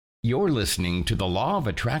You're listening to the Law of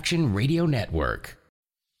Attraction Radio Network.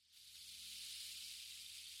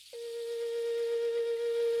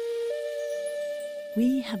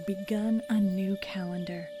 We have begun a new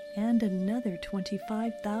calendar and another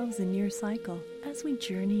 25,000-year cycle as we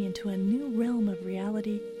journey into a new realm of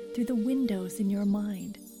reality through the windows in your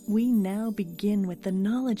mind. We now begin with the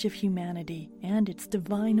knowledge of humanity and its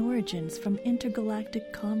divine origins from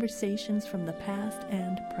intergalactic conversations from the past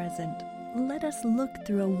and present. Let us look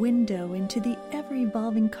through a window into the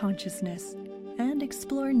ever-evolving consciousness and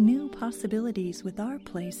explore new possibilities with our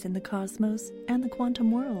place in the cosmos and the quantum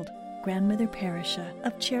world. Grandmother Parisha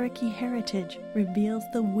of Cherokee heritage reveals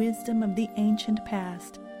the wisdom of the ancient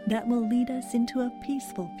past that will lead us into a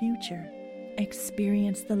peaceful future.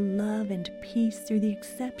 Experience the love and peace through the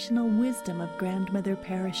exceptional wisdom of Grandmother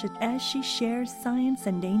Parisha as she shares science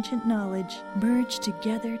and ancient knowledge merged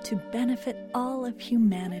together to benefit all of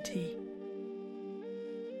humanity.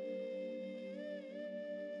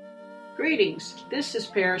 Greetings, this is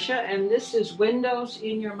Parisha and this is Windows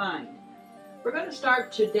in Your Mind. We're going to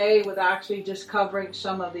start today with actually just covering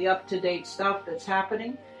some of the up-to-date stuff that's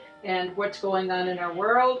happening and what's going on in our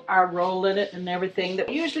world, our role in it, and everything that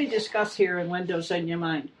we usually discuss here in Windows in Your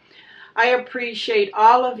Mind. I appreciate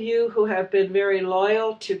all of you who have been very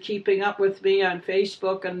loyal to keeping up with me on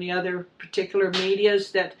Facebook and the other particular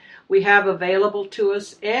medias that we have available to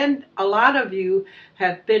us, and a lot of you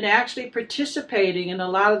have been actually participating in a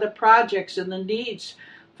lot of the projects and the needs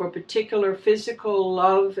for particular physical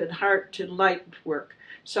love and heart and light work.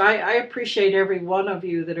 So I appreciate every one of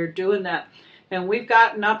you that are doing that. And we've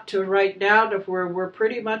gotten up to right now to where we're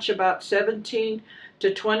pretty much about 17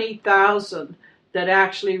 to 20,000 that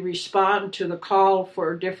actually respond to the call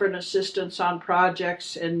for different assistance on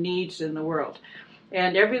projects and needs in the world.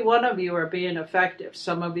 And every one of you are being effective.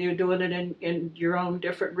 Some of you are doing it in your own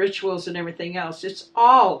different rituals and everything else. It's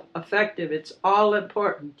all effective. It's all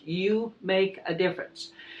important. You make a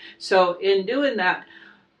difference. So in doing that,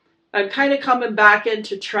 I'm kind of coming back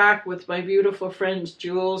into track with my beautiful friend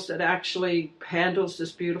Jules that actually handles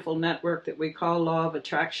this beautiful network that we call Law of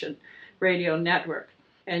Attraction Radio Network.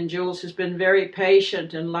 And Jules has been very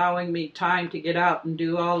patient in allowing me time to get out and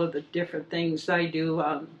do all of the different things I do,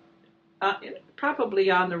 probably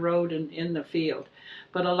on the road and in the field.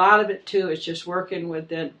 But a lot of it too is just working with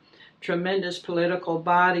the tremendous political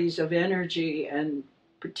bodies of energy and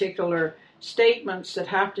particular statements that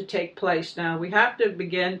have to take place now. We have to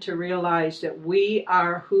begin to realize that we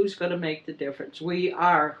are who's going to make the difference. We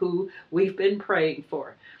are who we've been praying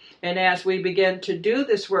for. And as we begin to do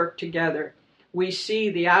this work together, we see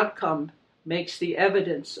the outcome makes the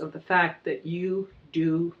evidence of the fact that you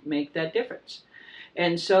do make that difference.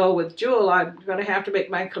 And so with Jewel, I'm going to have to make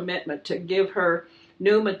my commitment to give her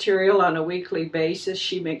new material on a weekly basis.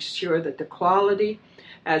 She makes sure that the quality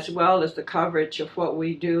as well as the coverage of what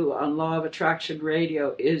we do on Law of Attraction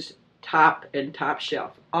Radio is top and top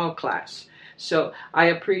shelf, all class. So I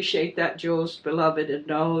appreciate that, Jules, beloved, and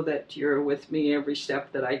know that you're with me every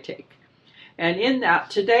step that I take. And in that,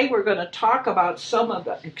 today we're going to talk about some of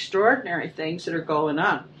the extraordinary things that are going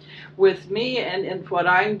on with me and what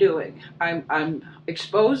I'm doing. I'm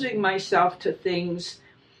exposing myself to things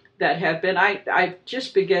that have been, I've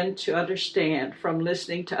just begun to understand from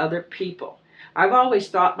listening to other people. I've always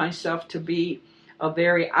thought myself to be a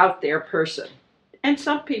very out there person. And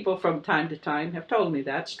some people from time to time have told me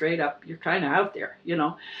that straight up, you're kind of out there, you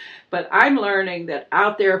know. But I'm learning that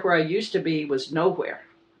out there where I used to be was nowhere,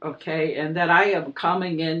 okay? And that I am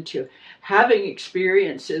coming into having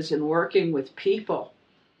experiences and working with people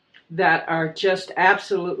that are just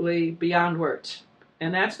absolutely beyond words.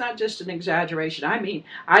 And that's not just an exaggeration. I mean,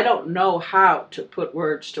 I don't know how to put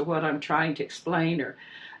words to what I'm trying to explain or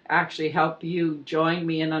actually help you join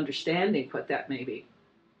me in understanding what that may be.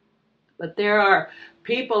 But there are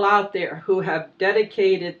people out there who have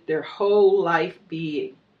dedicated their whole life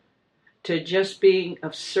being to just being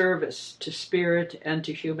of service to spirit and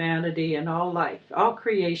to humanity and all life, all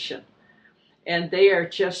creation. And they are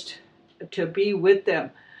just to be with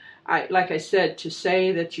them. Like I said, to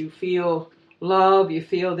say that you feel love, you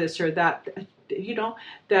feel this or that, you know,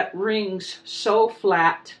 that rings so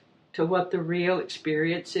flat to what the real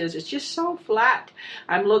experience is. It's just so flat.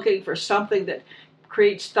 I'm looking for something that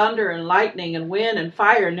creates thunder and lightning and wind and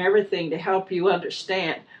fire and everything to help you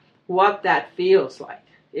understand what that feels like.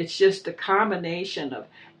 It's just a combination of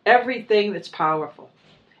everything that's powerful.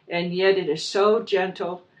 And yet it is so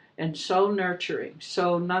gentle and so nurturing,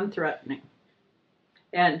 so non-threatening.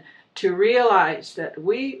 And to realize that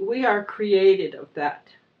we are created of that.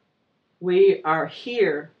 We are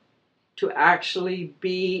here to actually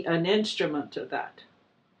be an instrument of that.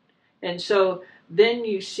 And so then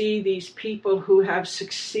you see these people who have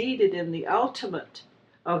succeeded in the ultimate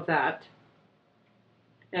of that.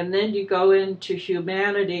 And then you go into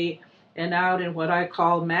humanity and out in what I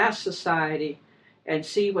call mass society and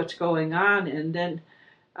see what's going on. And then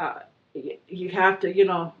you have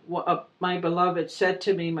to, my beloved said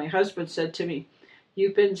to me, my husband said to me,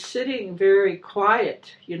 you've been sitting very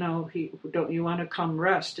quiet, don't you want to come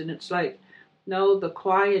rest? And it's like, no, the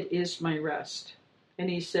quiet is my rest. And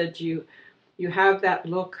he said, you have that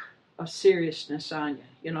look of seriousness on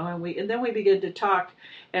you, and then we began to talk,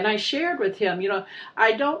 and I shared with him,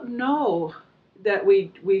 I don't know that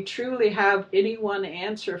we truly have any one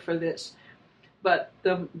answer for this, but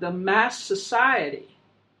the mass society,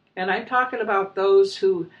 and I'm talking about those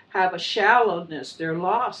who have a shallowness, they're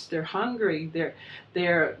lost, they're hungry,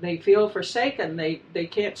 they feel forsaken, they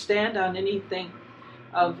can't stand on anything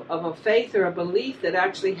of a faith or a belief that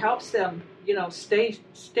actually helps them,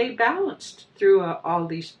 stay balanced through all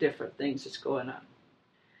these different things that's going on.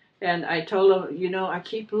 And I told him, I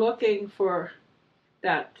keep looking for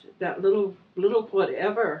that little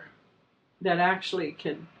whatever that actually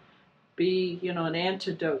can be, an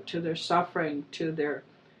antidote to their suffering, to their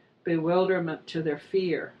bewilderment, to their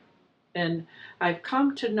fear. And I've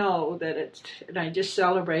come to know that and I just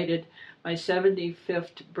celebrated my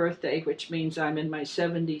 75th birthday, which means I'm in my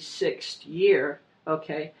 76th year,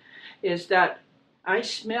 okay, is that I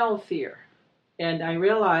smell fear. And I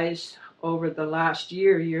realized over the last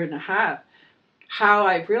year and a half, how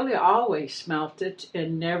I've really always smelt it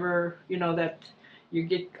and never, that you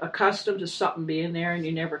get accustomed to something being there and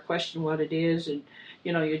you never question what it is, and,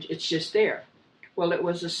 it's just there. Well, it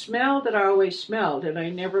was a smell that I always smelled, and I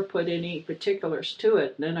never put any particulars to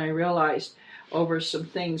it. And then I realized over some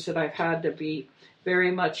things that I've had to be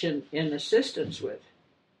very much in assistance with,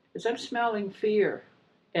 is I'm smelling fear.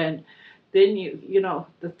 And then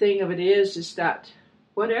the thing of it is that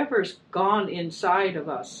whatever's gone inside of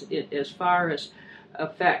us, as far as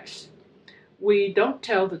effects, we don't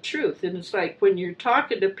tell the truth. And it's like when you're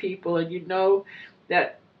talking to people and you know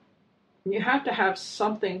that you have to have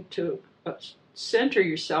something to center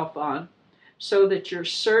yourself on so that you're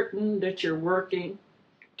certain that you're working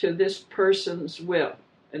to this person's will.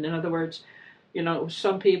 And in other words,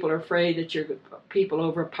 some people are afraid that people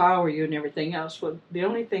overpower you and everything else. Well, the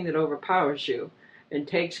only thing that overpowers you and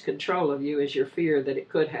takes control of you is your fear that it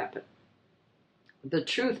could happen. The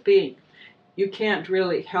truth being, you can't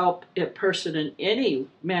really help a person in any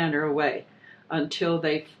manner or way until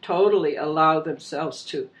they totally allow themselves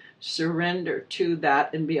to surrender to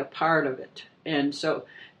that and be a part of it. And so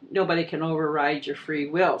nobody can override your free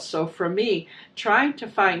will. So for me, trying to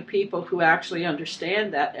find people who actually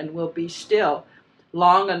understand that and will be still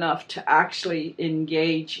long enough to actually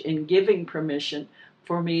engage in giving permission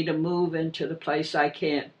for me to move into the place I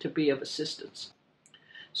can to be of assistance.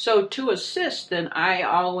 So to assist, then I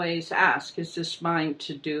always ask, is this mine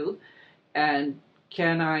to do? And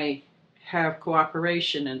can I have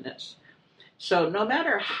cooperation in this? So no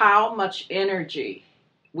matter how much energy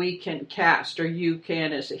we can cast, or you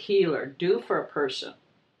can as a healer do for a person,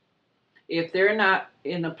 if they're not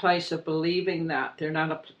in a place of believing that, they're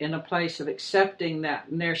not in a place of accepting that,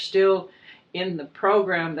 and they're still in the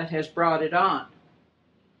program that has brought it on,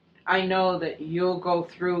 I know that you'll go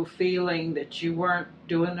through feeling that you weren't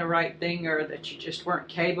doing the right thing or that you just weren't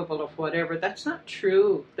capable of whatever. That's not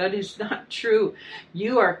true. That is not true.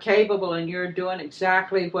 You are capable and you're doing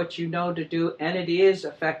exactly what you know to do, and it is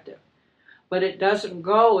effective. But it doesn't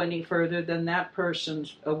go any further than that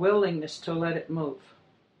person's willingness to let it move.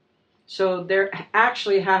 So there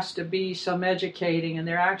actually has to be some educating, and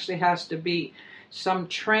there actually has to be some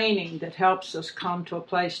training that helps us come to a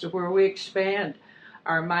place to where we expand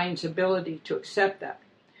our mind's ability to accept that.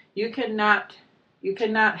 You cannot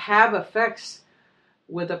have effects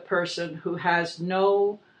with a person who has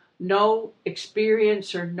no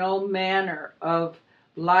experience or no manner of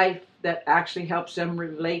life that actually helps them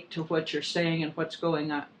relate to what you're saying and what's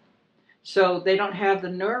going on. So they don't have the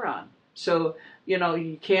neuron. So,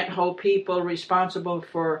 you can't hold people responsible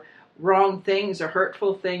for wrong things or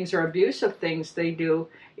hurtful things or abusive things they do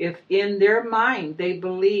if in their mind they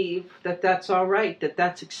believe that that's all right, that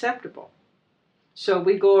that's acceptable. So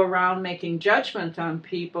we go around making judgment on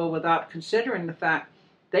people without considering the fact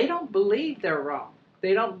they don't believe they're wrong.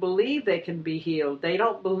 They don't believe they can be healed. They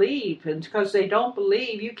don't believe, and because they don't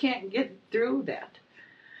believe, you can't get through that.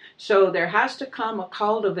 So there has to come a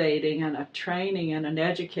cultivating and a training and an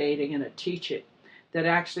educating and a teaching that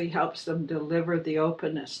actually helps them deliver the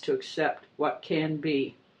openness to accept what can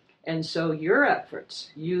be. And so your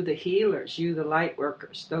efforts, you the healers, you the light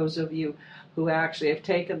workers, those of you who actually have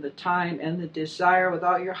taken the time and the desire with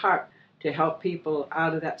all your heart to help people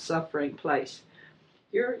out of that suffering place.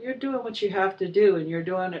 You're doing what you have to do, and you're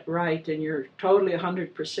doing it right, and you're totally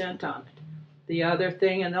 100% on it. The other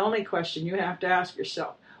thing, and the only question you have to ask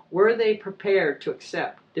yourself, were they prepared to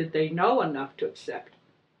accept? Did they know enough to accept?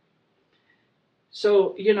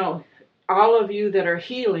 So, all of you that are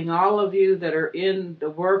healing, all of you that are in the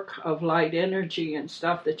work of light energy and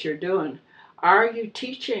stuff that you're doing, are you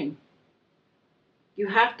teaching? You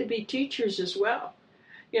have to be teachers as well.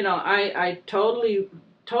 I totally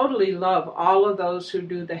love all of those who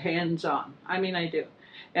do the hands-on. I mean, I do.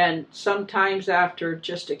 And sometimes after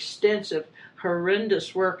just extensive,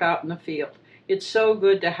 horrendous work out in the field, it's so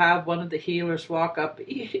good to have one of the healers walk up,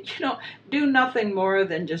 do nothing more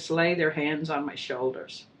than just lay their hands on my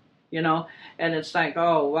shoulders, and it's like,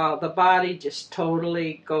 oh, wow, the body just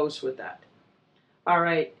totally goes with that. All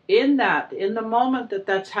right, in the moment that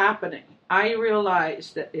that's happening, I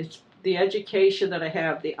realize that it's the education that I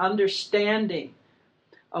have, the understanding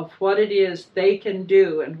of what it is they can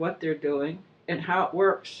do and what they're doing and how it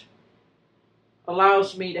works,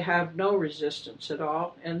 allows me to have no resistance at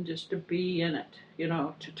all and just to be in it,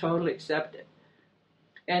 to totally accept it.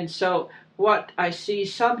 And so what I see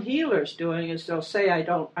some healers doing is they'll say,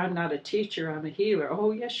 I'm not a teacher, I'm a healer.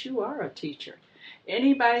 Oh, yes, you are a teacher.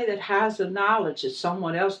 Anybody that has the knowledge that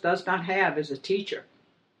someone else does not have is a teacher.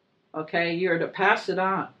 Okay, you're to pass it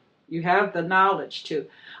on. You have the knowledge to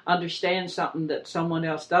understand something that someone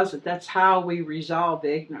else doesn't. That's how we resolve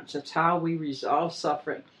ignorance. That's how we resolve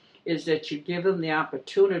suffering, is that you give them the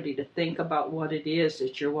opportunity to think about what it is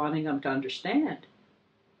that you're wanting them to understand.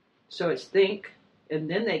 So it's think, and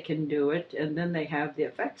then they can do it, and then they have the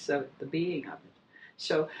effects of it, the being of it.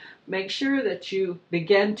 So make sure that you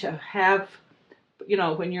begin to have,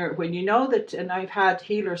 when you know that, and I've had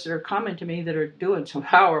healers that are coming to me that are doing some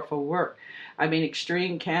powerful work. I mean,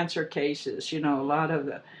 extreme cancer cases, a lot of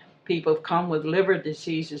the people have come with liver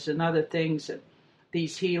diseases and other things, and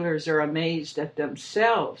these healers are amazed at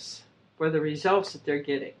themselves for the results that they're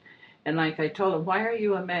getting. And like I told them, why are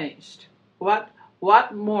you amazed? What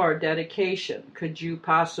more dedication could you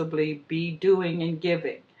possibly be doing and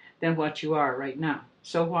giving than what you are right now?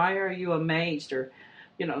 So why are you amazed or,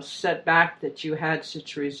 set back that you had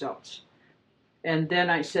such results? And then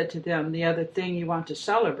I said to them, the other thing you want to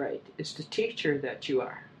celebrate is the teacher that you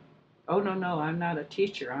are. Oh, no, I'm not a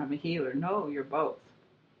teacher, I'm a healer. No, you're both.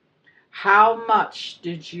 How much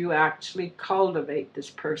did you actually cultivate this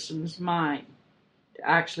person's mind to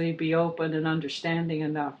actually be open and understanding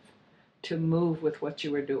enough to move with what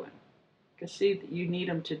you were doing? Because see, you need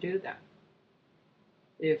them to do that.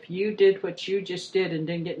 If you did what you just did and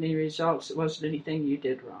didn't get any results, it wasn't anything you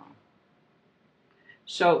did wrong.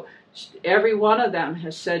 So every one of them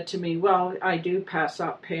has said to me, well, I do pass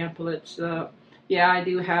out pamphlets. I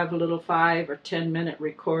do have little 5 or 10 minute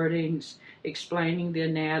recordings explaining the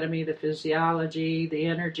anatomy, the physiology, the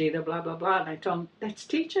energy, the blah, blah, blah. And I told them, that's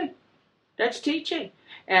teaching. That's teaching.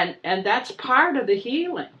 And that's part of the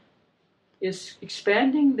healing, is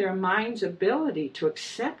expanding their mind's ability to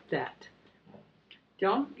accept that.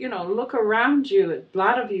 Don't, look around you. A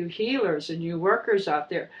lot of you healers and you workers out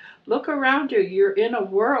there, look around you. You're in a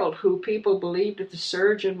world who people believed that the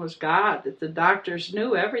surgeon was God, that the doctors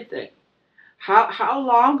knew everything. How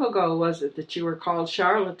long ago was it that you were called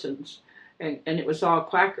charlatans and it was all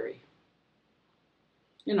quackery?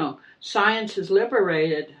 Science has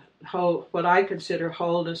liberated what I consider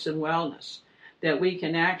wholeness and wellness, that we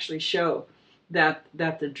can actually show that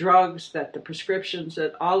the drugs, that the prescriptions,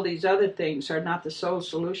 that all these other things are not the sole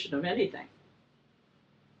solution of anything.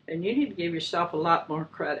 And you need to give yourself a lot more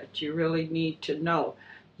credit. You really need to know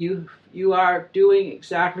you are doing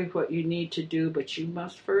exactly what you need to do, but you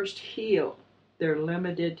must first heal their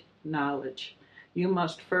limited knowledge. You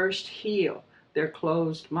must first heal their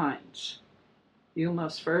closed minds. You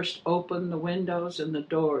must first open the windows and the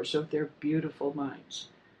doors of their beautiful minds.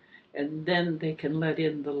 And then they can let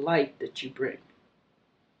in the light that you bring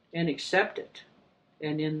and accept it.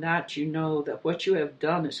 And in that you know that what you have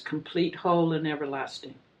done is complete, whole, and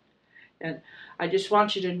everlasting. And I just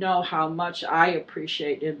want you to know how much I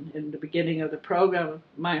appreciate in the beginning of the program.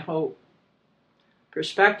 My whole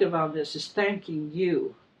perspective on this is thanking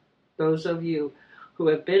you, those of you who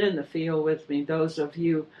have been in the field with me, those of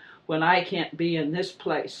you, when I can't be in this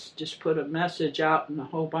place, just put a message out and a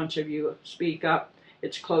whole bunch of you speak up.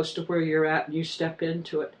 It's close to where you're at and you step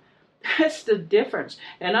into it. That's the difference.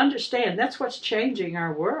 And understand, that's what's changing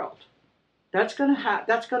our world. That's going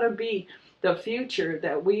to be the future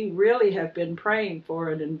that we really have been praying for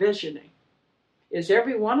and envisioning. Is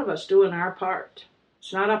every one of us doing our part?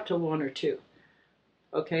 It's not up to one or two.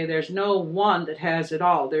 Okay, there's no one that has it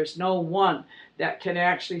all. There's no one that can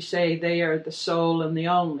actually say they are the sole and the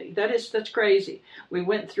only. That's crazy. We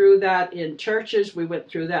went through that in churches. We went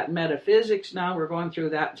through that in metaphysics. Now we're going through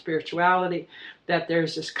that in spirituality, that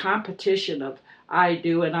there's this competition of I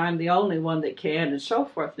do and I'm the only one that can and so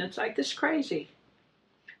forth. And it's like this crazy.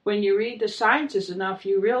 When you read the sciences enough,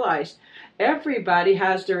 you realize everybody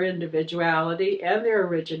has their individuality and their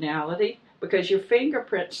originality because your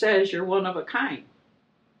fingerprint says you're one of a kind.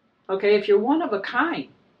 Okay, if you're one of a kind,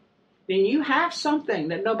 then you have something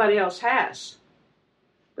that nobody else has.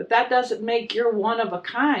 But that doesn't make you're one of a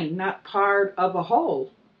kind, not part of a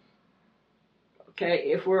whole.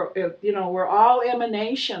 Okay, if we're all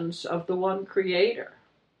emanations of the one creator.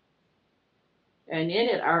 And in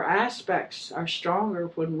it, our aspects are stronger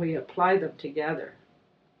when we apply them together.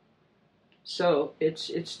 So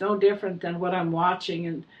it's no different than what I'm watching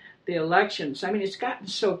in the elections. I mean, it's gotten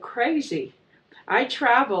so crazy. I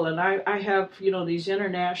travel and I have, these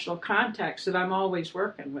international contacts that I'm always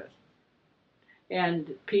working with.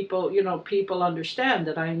 And people understand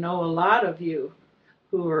that I know a lot of you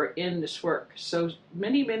who are in this work. So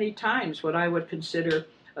many, many times what I would consider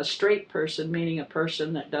a straight person, meaning a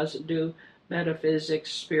person that doesn't do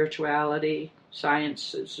metaphysics, spirituality,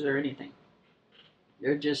 sciences, or anything.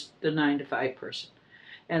 They're just the 9-to-5 person.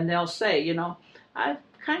 And they'll say, I've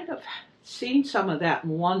kind of seen some of that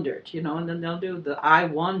and wondered, and then they'll do the I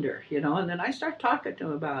wonder, and then I start talking to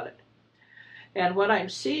them about it. And what I'm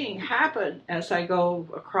seeing happen as I go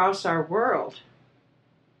across our world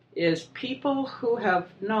is people who have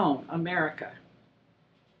known America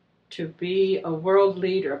to be a world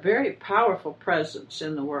leader, a very powerful presence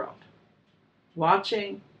in the world,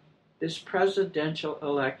 watching this presidential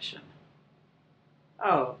election.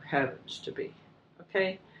 Oh, heavens to be,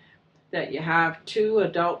 okay? That you have two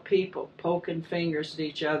adult people poking fingers at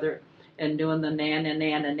each other and doing the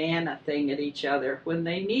nana thing at each other when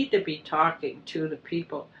they need to be talking to the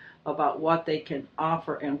people about what they can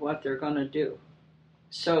offer and what they're going to do.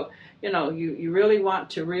 So, you really want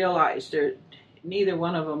to realize neither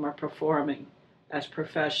one of them are performing as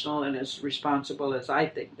professional and as responsible as I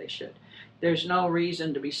think they should. There's no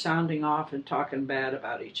reason to be sounding off and talking bad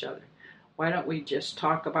about each other. Why don't we just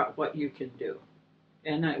talk about what you can do?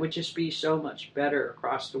 And it would just be so much better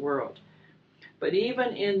across the world. But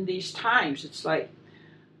even in these times, it's like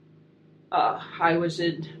I was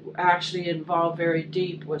actually involved very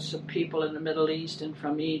deep with some people in the Middle East and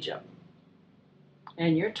from Egypt.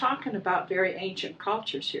 And you're talking about very ancient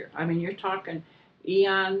cultures here. I mean, you're talking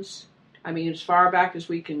eons. I mean, as far back as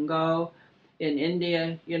we can go. In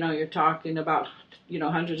India, you're talking about,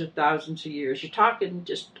 hundreds of thousands of years. You're talking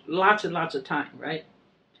just lots and lots of time, right?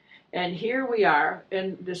 And here we are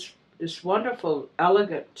in this wonderful,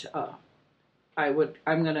 elegant,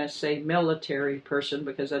 I'm going to say military person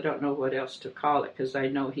because I don't know what else to call it because I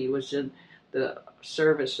know he was in the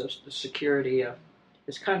service of the security of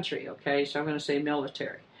his country, okay? So I'm going to say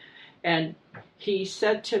military. And he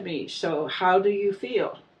said to me, so how do you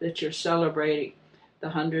feel that you're celebrating the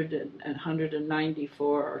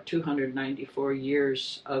 194 or 294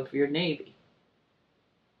 years of your Navy?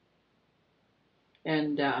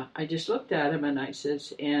 And I just looked at him and I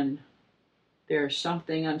says, and there's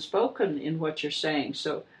something unspoken in what you're saying.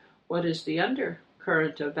 So what is the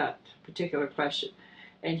undercurrent of that particular question?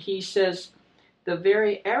 And he says, the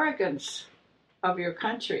very arrogance of your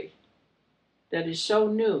country that is so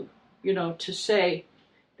new, to say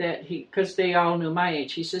that because they all knew my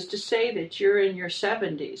age, he says, to say that you're in your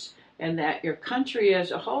 70s and that your country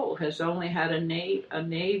as a whole has only had a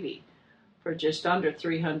Navy for just under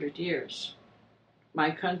 300 years. My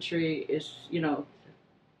country is,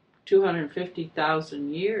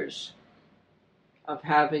 250,000 years of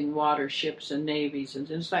having waterships and navies. And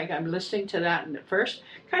it's like I'm listening to that, and at first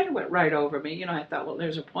kind of went right over me. I thought, well,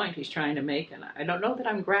 there's a point he's trying to make, and I don't know that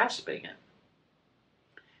I'm grasping it.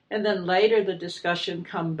 And then later the discussion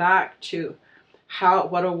come back to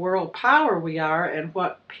what a world power we are and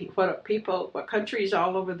what countries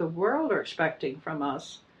all over the world are expecting from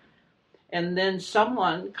us. And then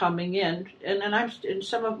someone coming in, and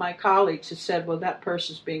some of my colleagues have said, well, that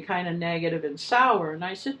person's being kind of negative and sour. And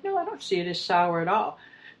I said, no, I don't see it as sour at all.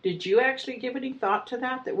 Did you actually give any thought to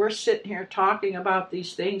that we're sitting here talking about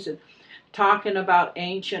these things and talking about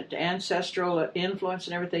ancient ancestral influence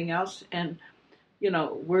and everything else? And,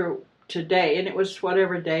 we're today, and it was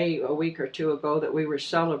whatever day a week or two ago that we were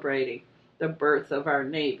celebrating the birth of our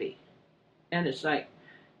Navy. And it's like,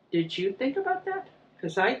 did you think about that?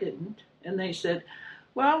 Because I didn't. And they said,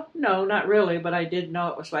 well, no, not really, but I did know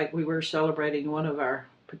it was like we were celebrating one of our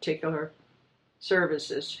particular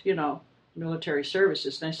services, military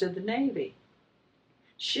services. And I said, the Navy.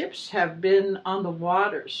 Ships have been on the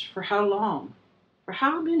waters for how long? For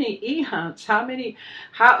how many eons? How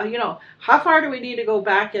far do we need to go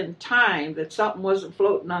back in time that something wasn't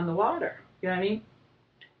floating on the water? You know what I mean?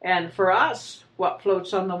 And for us, what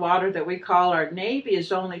floats on the water that we call our Navy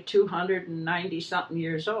is only 290 something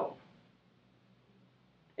years old.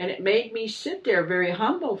 And it made me sit there very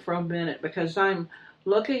humble for a minute, because I'm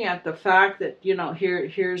looking at the fact that,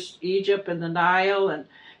 here's Egypt and the Nile, and,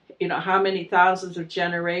 how many thousands of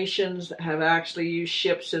generations have actually used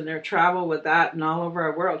ships in their travel with that and all over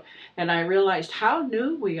our world. And I realized how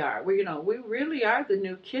new we are. We really are the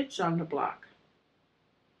new kids on the block.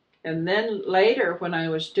 And then later, when I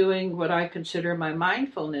was doing what I consider my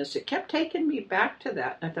mindfulness, it kept taking me back to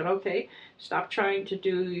that. And I thought, okay, stop trying to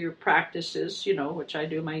do your practices, which I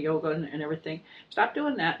do my yoga and everything. Stop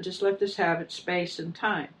doing that and just let this have its space and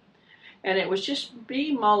time. And it was just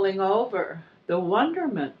me mulling over the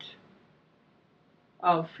wonderment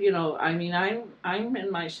of, I'm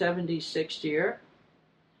in my 76th year.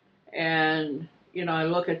 And, I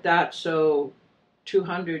look at that, so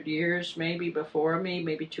 200 years maybe before me,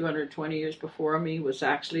 maybe 220 years before me, was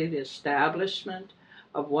actually the establishment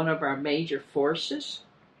of one of our major forces.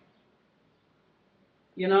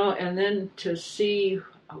 And then to see,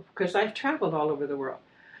 because I've traveled all over the world,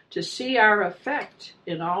 to see our effect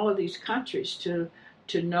in all of these countries, to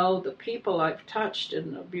know the people I've touched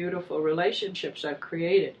and the beautiful relationships I've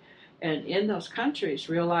created, and in those countries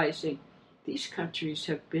realizing these countries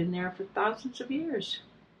have been there for thousands of years.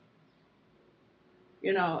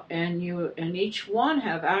 And each one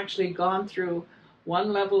have actually gone through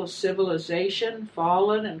one level of civilization,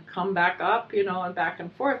 fallen and come back up, and back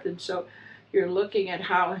and forth. And so you're looking at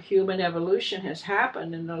how human evolution has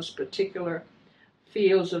happened in those particular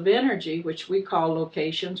fields of energy, which we call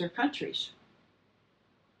locations or countries.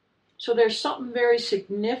 So there's something very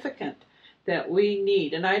significant that we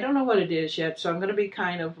need. And I don't know what it is yet, so I'm going to be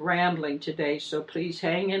kind of rambling today, so please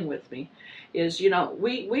hang in with me.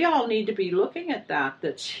 We all need to be looking at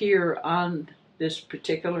that's here on this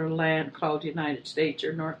particular land called United States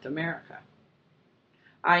or North America.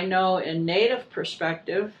 I know in Native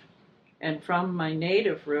perspective, and from my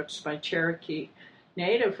Native roots, my Cherokee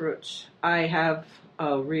Native roots, I have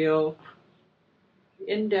a real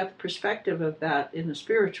in-depth perspective of that in a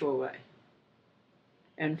spiritual way.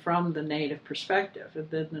 And from the Native perspective, and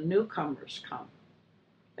then the newcomers come.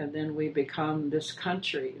 And then we become this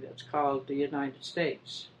country that's called the United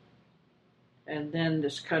States. And then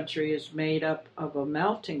this country is made up of a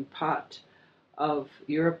melting pot of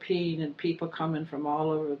European and people coming from all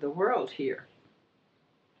over the world here.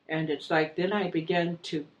 And it's like, then I began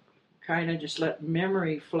to kind of just let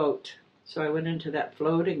memory float. So I went into that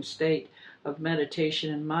floating state of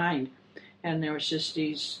meditation and mind. And there was just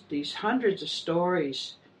these hundreds of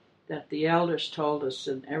stories that the elders told us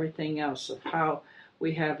and everything else of how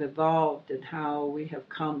we have evolved and how we have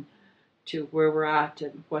come to where we're at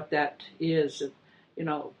and what that is, and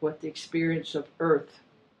what the experience of Earth,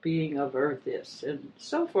 being of Earth is, and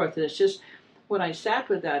so forth. And it's just, when I sat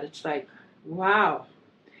with that, it's like, wow,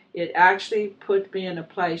 it actually put me in a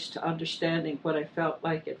place to understanding what I felt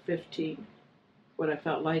like at 15, what I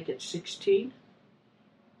felt like at 16,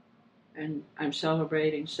 and I'm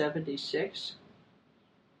celebrating 76.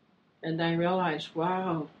 And I realized,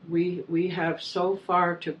 wow, we have so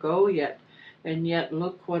far to go yet, and yet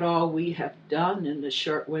look what all we have done in this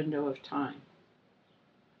short window of time.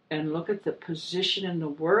 And look at the position in the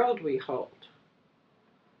world we hold.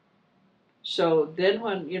 So then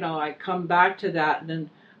when, I come back to that, then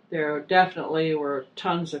there definitely were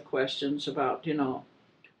tons of questions about,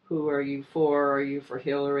 who are you for? Are you for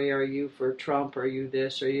Hillary? Are you for Trump? Are you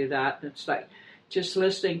this? Are you that? And it's like just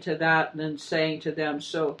listening to that and then saying to them,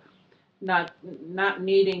 so not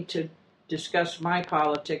needing to discuss my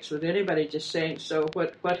politics with anybody, just saying, so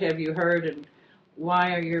what have you heard and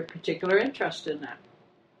why are your particular interest in that?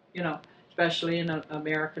 Especially in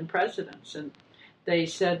American presidents. And they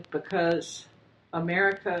said, because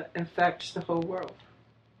America affects the whole world.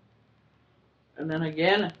 And then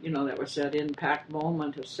again, that was that impact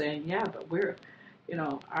moment of saying, yeah, but we're,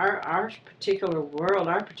 our particular world,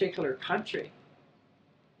 our particular country.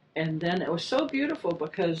 And then it was so beautiful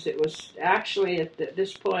because it was actually at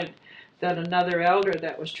this point that another elder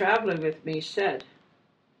that was traveling with me said,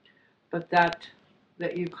 but that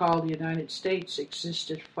you call the United States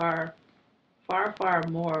existed far, far, far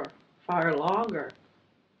more, far longer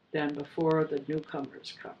than before the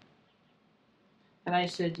newcomers come. And I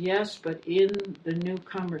said, yes, but in the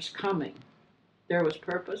newcomers coming, there was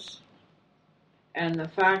purpose. And the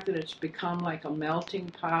fact that it's become like a melting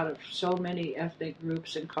pot of so many ethnic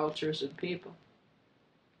groups and cultures and people.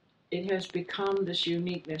 it has become this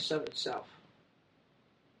uniqueness of itself.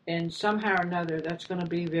 And somehow or another, that's going to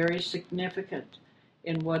be very significant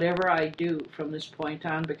in whatever I do from this point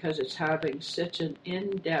on, because it's having such an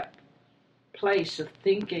in-depth place of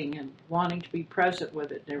thinking and wanting to be present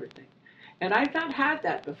with it and everything. And I've not had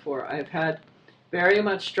that before. I've had very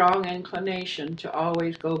much strong inclination to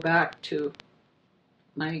always go back to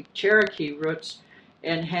my Cherokee roots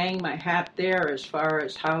and hang my hat there as far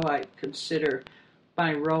as how I consider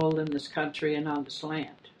my role in this country and on this land.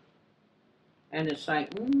 And it's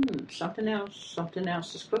like, something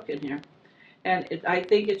else is cooking here. And I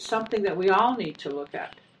think it's something that we all need to look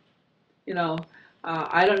at. You know,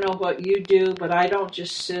 I don't know what you do, but I don't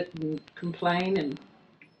just sit and complain and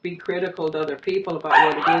be critical to other people about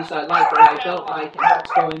what it is I like or I don't like and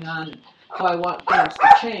what's going on and how I want things to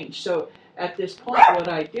change. So at this point, what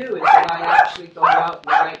I do is that I actually go out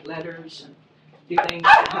and write letters and do things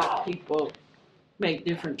to help people make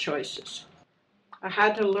different choices. I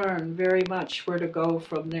had to learn very much where to go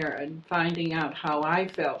from there and finding out how I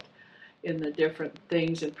felt in the different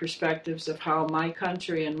things and perspectives of how my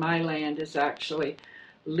country and my land is actually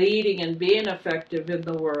leading and being effective in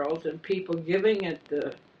the world, and people giving it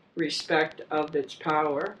the respect of its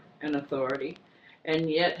power and authority,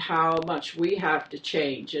 and yet how much we have to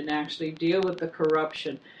change and actually deal with the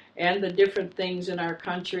corruption and the different things in our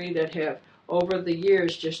country that have over the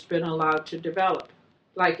years just been allowed to develop.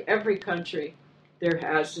 Like every country, there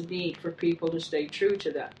has a need for people to stay true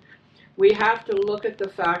to that. We have to look at the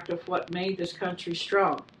fact of what made this country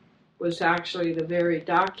strong was actually the very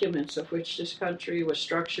documents of which this country was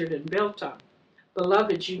structured and built on.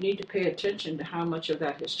 Beloveds, you need to pay attention to how much of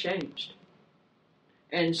that has changed.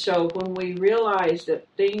 And so when we realize that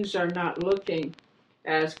things are not looking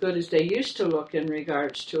as good as they used to look in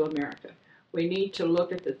regards to America, we need to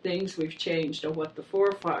look at the things we've changed and what the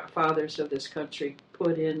forefathers of this country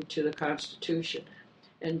put into the Constitution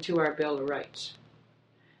and to our Bill of Rights.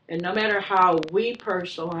 And no matter how we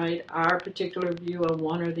personalize our particular view on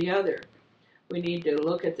one or the other, we need to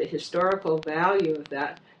look at the historical value of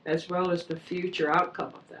that as well as the future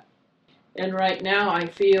outcome of that. And right now I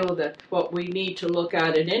feel that what we need to look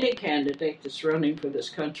at in any candidate that's running for this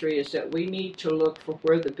country is that we need to look for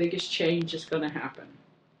where the biggest change is going to happen.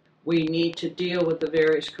 We need to deal with the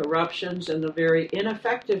various corruptions and the very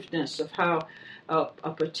ineffectiveness of how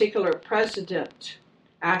a particular president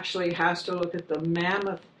actually has to look at the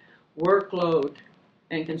mammoth workload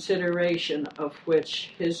and consideration of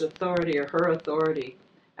which his authority or her authority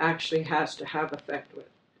actually has to have effect with.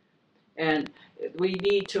 And we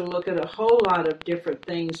need to look at a whole lot of different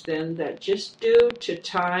things then that just due to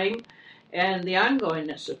time and the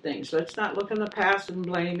ongoingness of things. Let's not look in the past and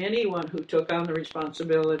blame anyone who took on the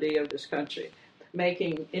responsibility of this country,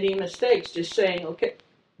 making any mistakes, just saying, okay,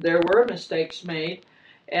 there were mistakes made,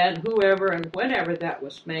 and whoever and whenever that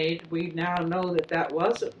was made, we now know that that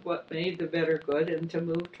wasn't what made the better good and to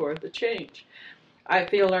move toward the change. I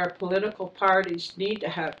feel our political parties need to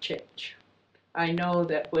have change. I know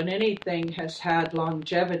that when anything has had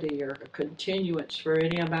longevity or continuance for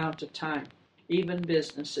any amount of time, even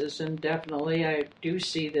businesses, and definitely I do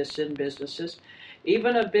see this in businesses,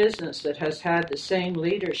 even a business that has had the same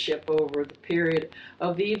leadership over the period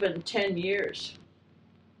of even 10 years,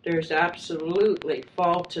 there's absolutely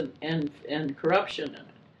fault and corruption in it.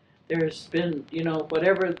 There's been,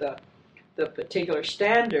 whatever the particular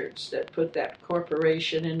standards that put that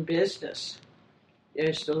corporation in business,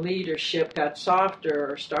 as the leadership got softer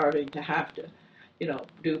or starting to have to,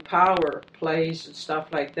 do power plays and stuff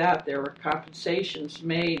like that, there were compensations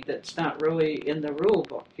made that's not really in the rule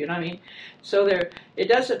book, you know what I mean? So it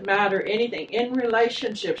doesn't matter anything. In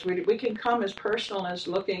relationships, we can come as personal as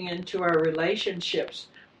looking into our relationships,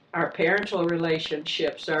 our parental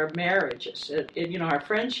relationships, our marriages, our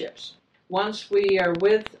friendships. Once we are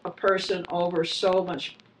with a person over so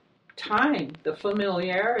much time, the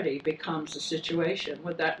familiarity becomes a situation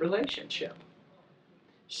with that relationship.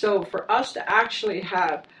 So for us to actually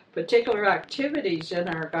have particular activities in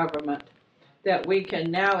our government that we can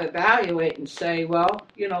now evaluate and say, well,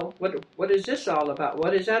 what is this all about?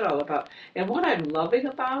 What is that all about? And what I'm loving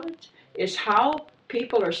about it is how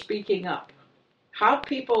people are speaking up, how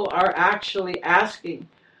people are actually asking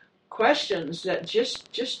questions that just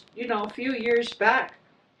a few years back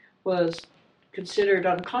was considered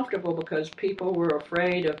uncomfortable because people were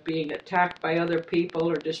afraid of being attacked by other people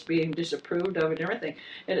or just being disapproved of and everything.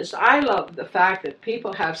 And I love the fact that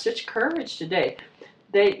people have such courage today.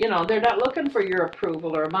 They're not looking for your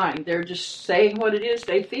approval or mine. They're just saying what it is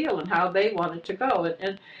they feel and how they want it to go.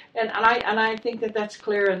 And I think that that's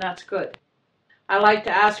clear and that's good. I like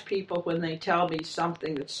to ask people when they tell me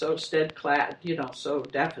something that's so steadfast, so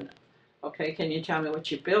definite. Okay, can you tell me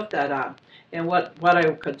what you built that on? And what I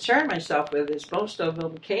concern myself with is most of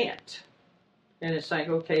them can't. And it's like,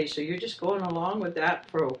 okay, so you're just going along with that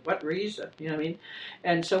for what reason? You know what I mean?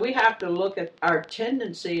 And so we have to look at our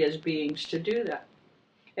tendency as beings to do that.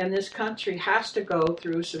 And this country has to go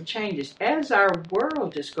through some changes, as our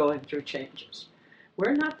world is going through changes.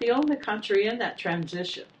 We're not the only country in that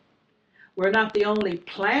transition. We're not the only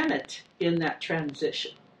planet in that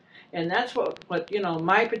transition. And that's what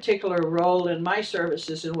my particular role in my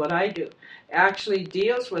services and what I do actually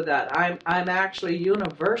deals with that. I'm actually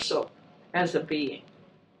universal as a being.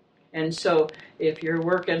 And so if you're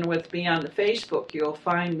working with me on the Facebook, you'll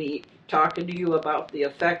find me talking to you about the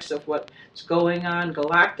effects of what's going on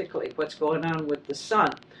galactically, what's going on with the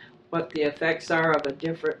sun, what the effects are of a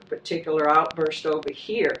different particular outburst over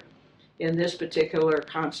here in this particular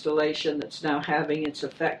constellation that's now having its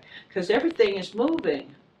effect. Because everything is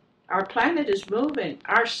moving. Our planet is moving.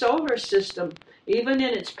 Our solar system, even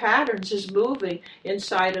in its patterns, is moving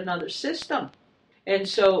inside another system. And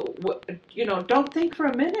so, don't think for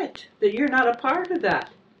a minute that you're not a part of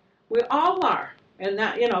that. We all are. And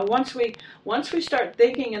that, once we start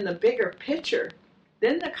thinking in the bigger picture,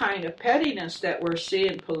 then the kind of pettiness that we're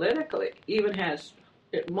seeing politically even has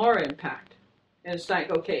more impact. And it's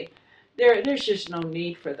like, okay, there's just no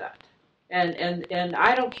need for that. And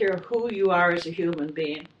I don't care who you are as a human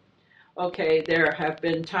being. Okay, there have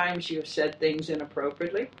been times you've said things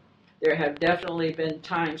inappropriately. There have definitely been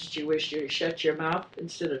times that you wish you shut your mouth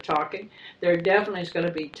instead of talking. There definitely is going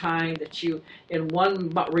to be time that you, in one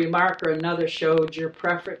remark or another, showed your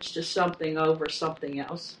preference to something over something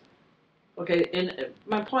else. Okay, and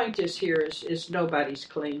my point is nobody's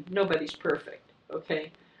clean. Nobody's perfect,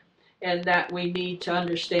 okay? And that we need to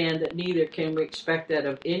understand that neither can we expect that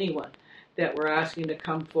of anyone that we're asking to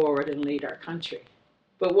come forward and lead our country.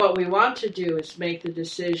 But what we want to do is make the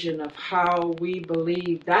decision of how we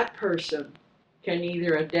believe that person can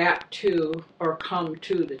either adapt to or come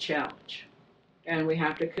to the challenge. And we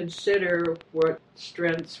have to consider what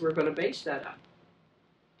strengths we're going to base that on.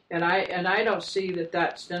 And I don't see that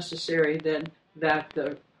that's necessary then that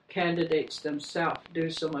the candidates themselves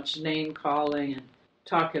do so much name calling and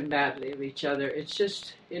talking badly of each other. It's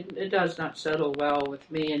just, it does not settle well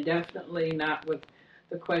with me, and definitely not with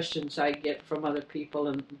the questions I get from other people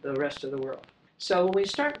in the rest of the world. So when we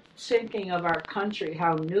start thinking of our country,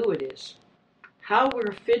 how new it is, how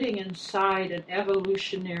we're fitting inside an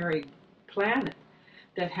evolutionary planet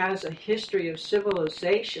that has a history of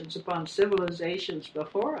civilizations upon civilizations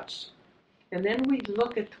before us. And then we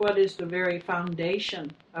look at what is the very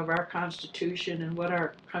foundation of our Constitution and what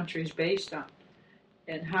our country is based on,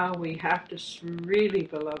 and how we have to really,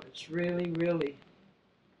 beloveds, really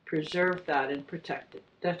preserve that and protect it.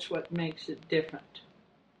 That's what makes it different.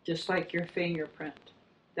 Just like your fingerprint.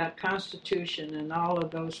 That Constitution and all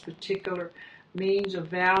of those particular means of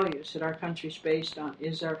values that our country's based on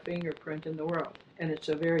is our fingerprint in the world. And it's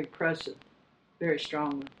a very present, very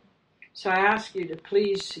strong one. So I ask you to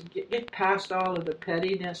please get past all of the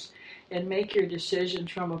pettiness and make your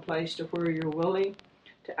decisions from a place to where you're willing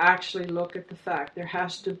to actually look at the fact there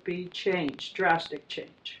has to be change, drastic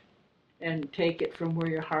change, and take it from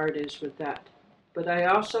where your heart is with that. But I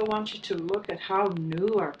also want you to look at how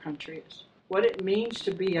new our country is, what it means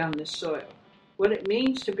to be on this soil, what it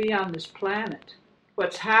means to be on this planet.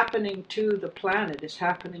 What's happening to the planet is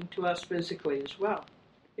happening to us physically as well.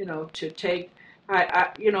 To take,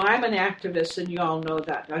 I'm an activist, and you all know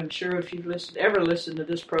that. I'm sure if you've ever listened to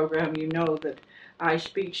this program, you know that I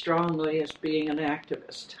speak strongly as being an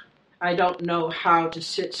activist. I don't know how to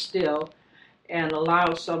sit still and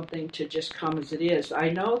allow something to just come as it is. I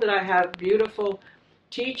know that I have beautiful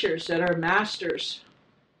teachers that are masters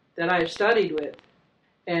that I've studied with,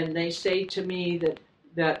 and they say to me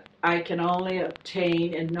that I can only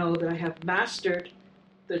obtain and know that I have mastered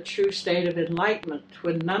the true state of enlightenment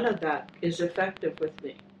when none of that is effective with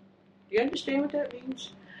me. Do you understand what that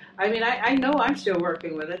means? I mean, I know I'm still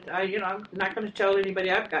working with it. I'm not going to tell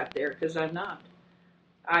anybody I've got there, because I'm not.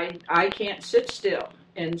 I can't sit still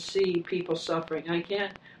and see people suffering.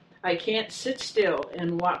 I can't sit still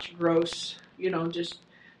and watch gross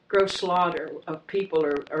slaughter of people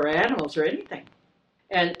or animals or anything.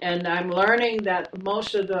 And I'm learning that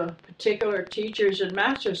most of the particular teachers and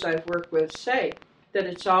masters I've worked with say that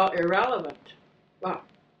it's all irrelevant. Well,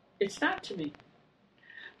 it's not to me.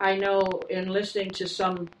 I know in listening to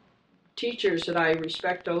some teachers that I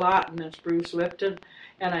respect a lot, and that's Bruce Lipton,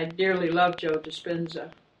 and I dearly love Joe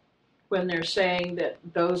Dispenza, when they're saying that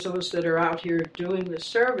those of us that are out here doing the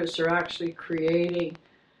service are actually creating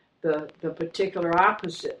the particular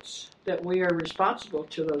opposites, that we are responsible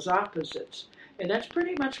to those opposites. And that's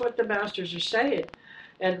pretty much what the masters are saying.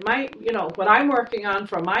 And what I'm working on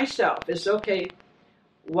for myself is, okay,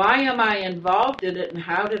 why am I involved in it and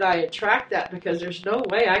how did I attract that? Because there's no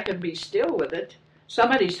way I can be still with it.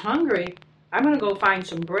 Somebody's hungry, I'm going to go find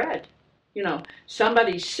some bread.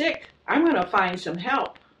 Somebody's sick, I'm going to find some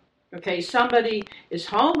help. Okay, somebody is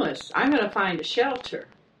homeless, I'm going to find a shelter.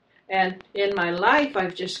 And in my life,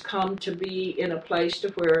 I've just come to be in a place to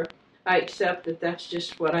where I accept that that's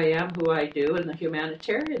just what I am, who I do, and the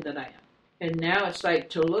humanitarian that I am. And now it's like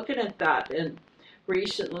to looking at that and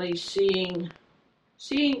recently seeing,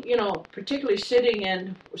 particularly sitting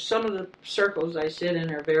in some of the circles I sit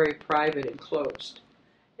in are very private and closed.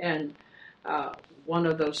 And one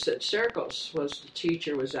of those circles was the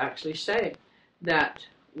teacher was actually saying that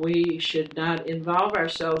we should not involve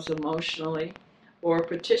ourselves emotionally or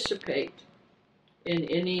participate in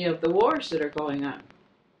any of the wars that are going on.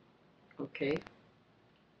 Okay?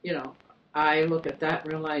 I look at that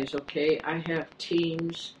and realize, okay, I have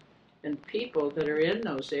teams and people that are in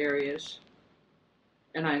those areas,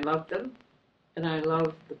 and I love them, and I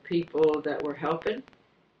love the people that we're helping.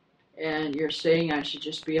 And you're saying I should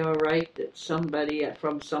just be all right that somebody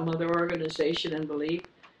from some other organization and belief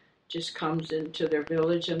just comes into their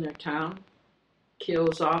village and their town,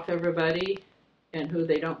 kills off everybody, and who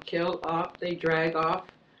they don't kill off, they drag off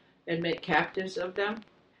and make captives of them.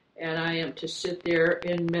 And I am to sit there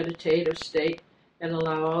in meditative state and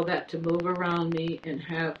allow all that to move around me and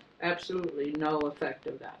have absolutely no effect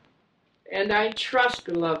of that. And I trust,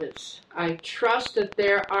 beloveds, I trust that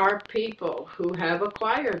there are people who have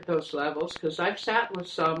acquired those levels, because I've sat with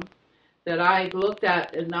some that I've looked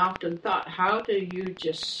at and often thought, how do you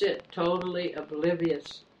just sit totally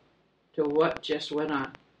oblivious to what just went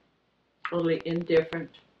on? Totally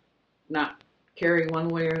indifferent, not caring one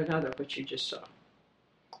way or another, what you just saw.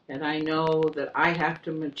 And I know that I have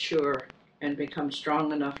to mature and become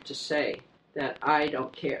strong enough to say that I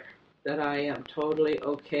don't care, that I am totally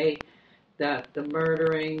okay, that the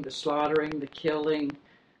murdering, the slaughtering, the killing,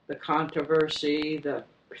 the controversy, the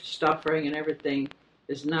suffering and everything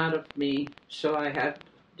is not of me, so I have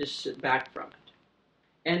to sit back from it.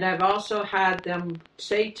 And I've also had them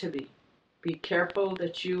say to me, be careful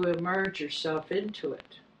that you immerse yourself into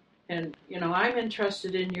it. And, I'm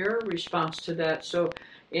interested in your response to that. So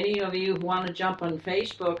any of you who want to jump on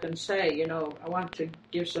Facebook and say, I want to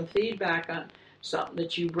give some feedback on something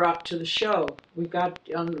that you brought to the show. We've got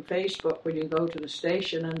on the Facebook, when you go to the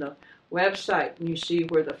station and the website and you see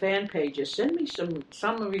where the fan page is, send me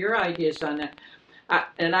some of your ideas on that.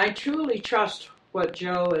 And I truly trust what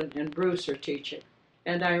Joe and Bruce are teaching.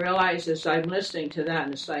 And I realize as I'm listening to that,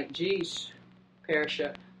 and it's like, geez,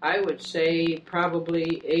 Parisha, I would say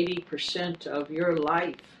probably 80% of your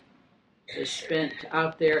life is spent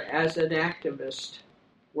out there as an activist,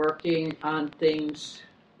 working on things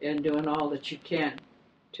and doing all that you can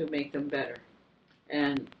to make them better.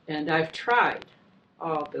 And I've tried.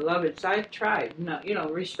 Oh, beloveds, I've tried.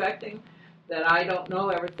 Respecting that I don't know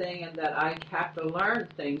everything and that I have to learn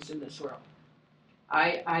things in this world.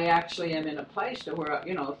 I actually am in a place to where,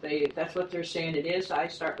 if that's what they're saying it is, I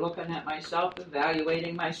start looking at myself,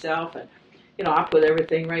 evaluating myself, and, I put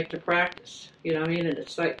everything right to practice. And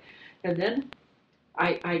it's like, and then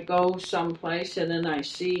I go someplace and then I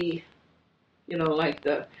see, like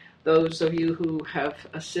those of you who have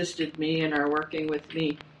assisted me and are working with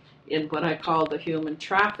me in what I call the Human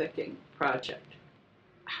Trafficking Project.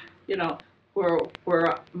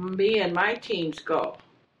 Where me and my teams go.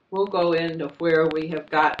 We'll go into where we have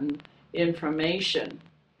gotten information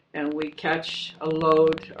and we catch a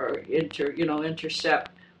load or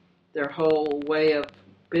intercept their whole way of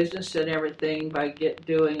business and everything by we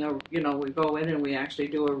go in and we actually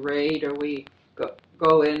do a raid, or we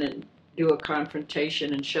go in and do a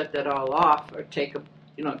confrontation and shut that all off, or take them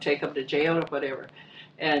to jail or whatever.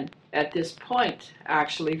 And at this point,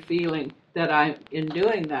 actually feeling that I'm in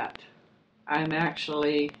doing that, I'm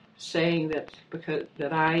actually saying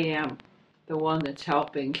that I am the one that's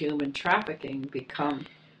helping human trafficking become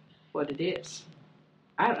what it is.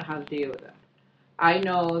 I don't know how to deal with that. I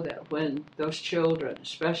know that when those children,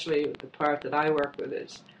 especially the part that I work with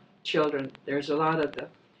is children, there's a lot of the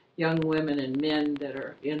young women and men that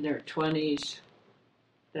are in their 20s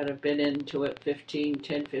that have been into it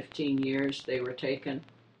 10, 15 years. They were taken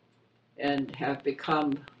and have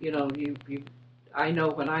become, I know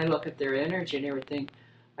when I look at their energy and everything,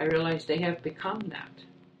 I realize they have become that.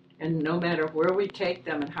 And no matter where we take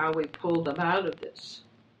them and how we pull them out of this,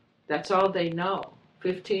 that's all they know.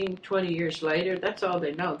 15, 20 years later, that's all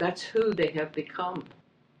they know. That's who they have become.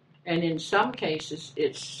 And in some cases,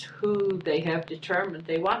 it's who they have determined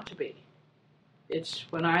they want to be. It's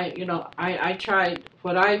when I tried,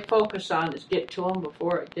 what I focus on is get to them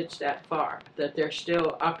before it gets that far, that there's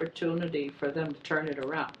still opportunity for them to turn it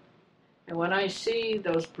around. And when I see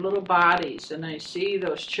those little bodies and I see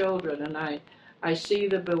those children and I see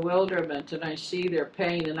the bewilderment and I see their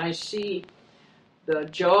pain and I see the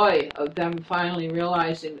joy of them finally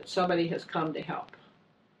realizing that somebody has come to help,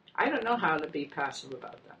 I don't know how to be passive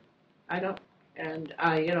about that. I don't. And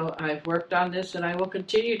I've worked on this and I will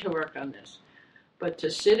continue to work on this. But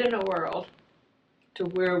to sit in a world to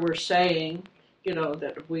where we're saying,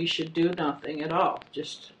 that we should do nothing at all,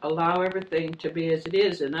 just allow everything to be as it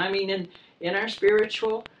is. And I mean, in our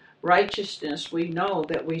spiritual righteousness, we know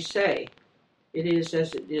that we say it is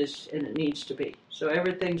as it is and it needs to be. So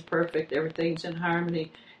everything's perfect, everything's in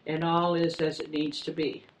harmony, and all is as it needs to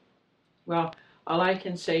be. Well, all I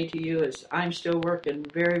can say to you is I'm still working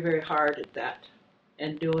very, very hard at that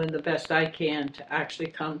and doing the best I can to actually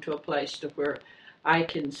come to a place to where I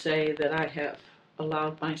can say that I have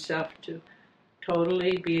allowed myself to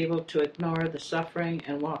totally be able to ignore the suffering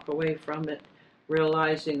and walk away from it,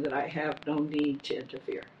 realizing that I have no need to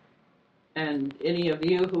interfere. And any of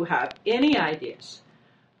you who have any ideas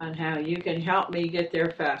on how you can help me get there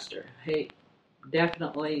faster, hey,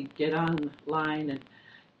 definitely get online and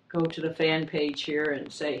go to the fan page here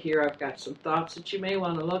and say, here, I've got some thoughts that you may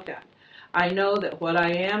want to look at. I know that what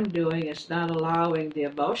I am doing is not allowing the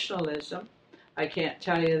emotionalism. I can't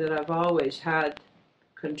tell you that I've always had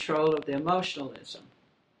control of the emotionalism.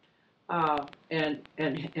 And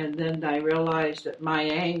then I realized that my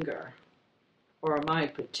anger or my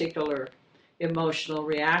particular emotional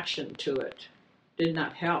reaction to it did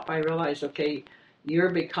not help. I realized, okay,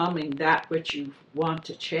 you're becoming that which you want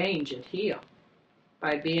to change and heal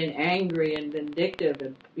by being angry and vindictive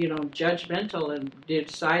and, judgmental and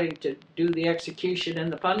deciding to do the execution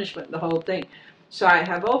and the punishment, the whole thing. So I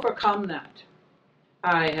have overcome that.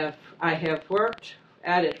 I have worked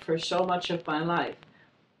at it for so much of my life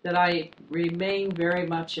that I remain very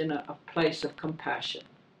much in a place of compassion.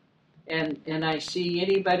 And I see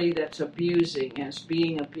anybody that's abusing as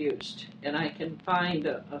being abused. And I can find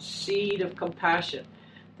a seed of compassion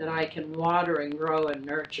that I can water and grow and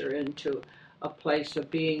nurture into a place of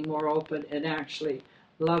being more open and actually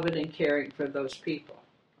loving and caring for those people.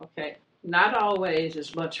 Okay? Not always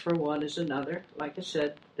as much for one as another. Like I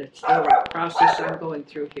said, that's the process I'm going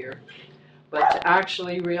through here. But to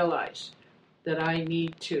actually realize that I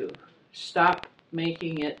need to stop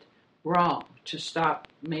making it wrong, to stop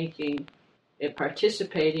making it,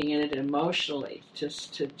 participating in it emotionally,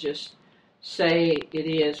 just to just say it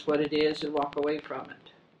is what it is and walk away from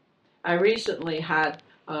it. I recently had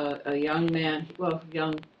a young man, well,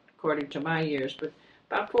 young according to my years, but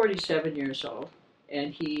about 47 years old,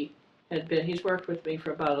 and he's worked with me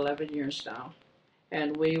for about 11 years now.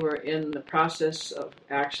 And we were in the process of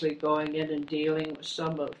actually going in and dealing with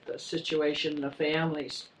some of the situation in the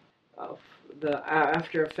families of the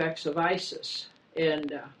after effects of ISIS.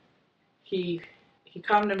 And he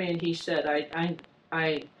come to me and he said,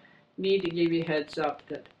 I need to give you a heads up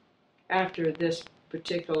that after this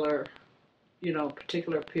particular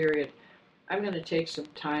period, I'm going to take some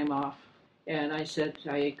time off. And I said,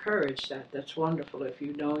 I encourage that. That's wonderful. If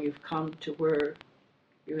you know you've come to where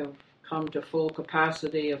you have come to full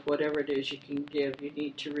capacity of whatever it is you can give, you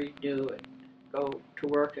need to renew and go to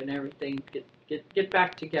work and everything, get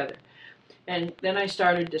back together. And then I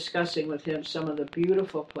started discussing with him some of the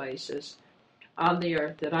beautiful places on the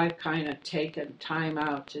earth that I've kind of taken time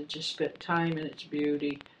out to just spend time in its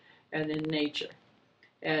beauty and in nature.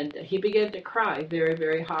 And he began to cry very,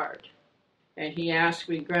 very hard. And he asked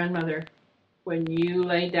me, Grandmother, when you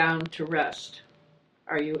lay down to rest,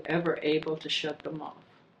 are you ever able to shut them off?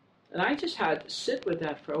 And I just had to sit with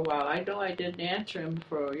that for a while. I know I didn't answer him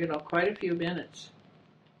for, quite a few minutes.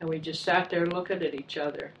 And we just sat there looking at each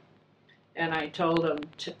other. And I told him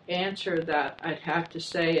to answer that, I'd have to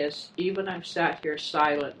say, as even I've sat here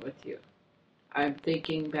silent with you, I'm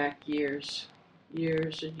thinking back years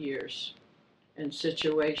and years, and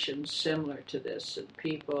situations similar to this, and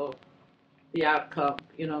people, the outcome,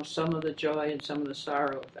 some of the joy and some of the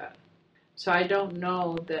sorrow of that. So I don't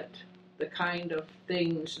know that the kind of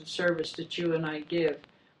things and service that you and I give,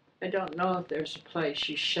 I don't know if there's a place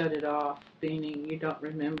you shut it off, meaning you don't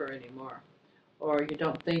remember anymore, or you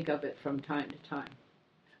don't think of it from time to time.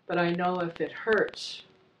 But I know if it hurts,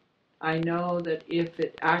 I know that if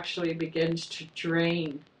it actually begins to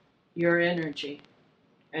drain your energy,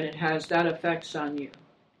 and it has that effects on you,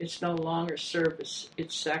 it's no longer service,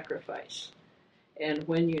 it's sacrifice. And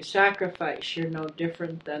when you sacrifice, you're no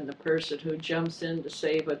different than the person who jumps in to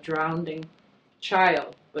save a drowning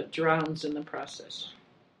child, but drowns in the process.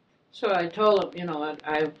 So I told him,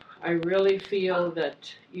 I really feel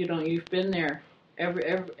that, you've been there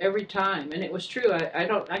every time. And it was true.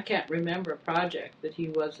 I can't remember a project that he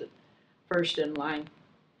wasn't first in line,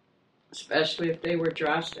 especially if they were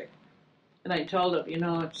drastic. And I told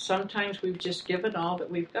him, sometimes we've just given all that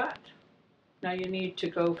we've got. Now you need to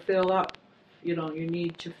go fill up. You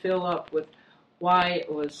need to fill up with why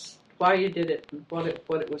you did it and what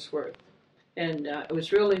it was worth. And it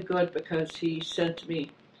was really good because he sent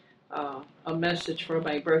me a message for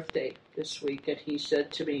my birthday this week, and he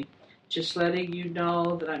said to me, just letting you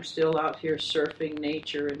know that I'm still out here surfing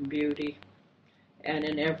nature and beauty, and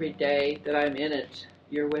in every day that I'm in it,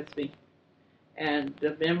 you're with me. And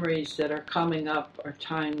the memories that are coming up are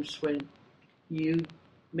times when you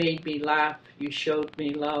made me laugh, you showed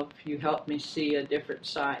me love, you helped me see a different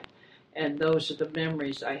side. And those are the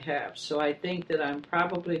memories I have. So I think that I'm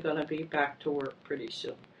probably going to be back to work pretty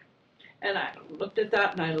soon. And I looked at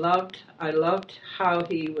that and I loved how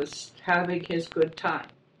he was having his good time.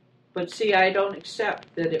 But see, I don't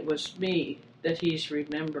accept that it was me that he's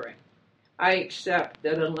remembering. I accept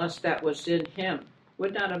that unless that was in him,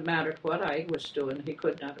 would not have mattered what I was doing, he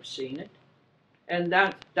could not have seen it. And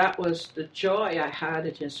that was the joy I had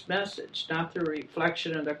in his message, not the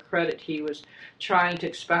reflection or the credit he was trying to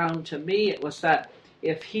expound to me. It was that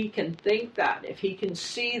if he can think that, if he can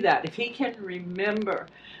see that, if he can remember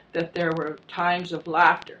that there were times of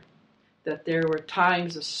laughter, that there were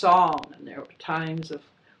times of song, and there were times of,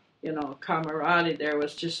 camaraderie, there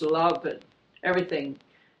was just love and everything,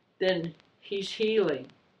 then he's healing,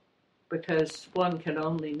 because one can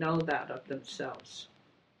only know that of themselves.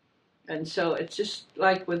 And so it's just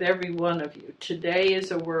like with every one of you. Today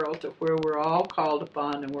is a world of where we're all called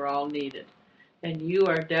upon and we're all needed. And you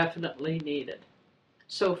are definitely needed.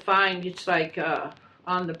 So fine, it's like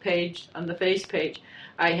on the page, on the face page,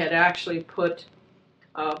 I had actually put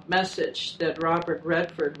a message that Robert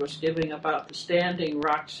Redford was giving about the Standing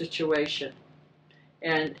Rock situation.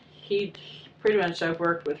 And he pretty much, I've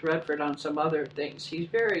worked with Redford on some other things. He's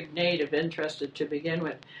very native interested to begin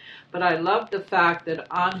with. But I love the fact that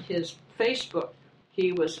on his Facebook,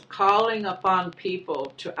 he was calling upon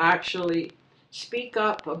people to actually speak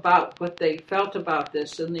up about what they felt about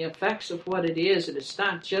this and the effects of what it is. And it's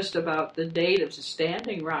not just about the date of the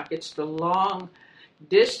Standing Rock, it's the long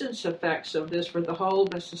distance effects of this for the whole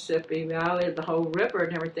Mississippi Valley, the whole river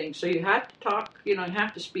and everything. So you have to talk, you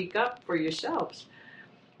have to speak up for yourselves.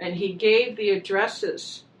 And he gave the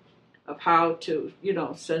addresses of how to,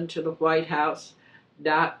 send to the White House,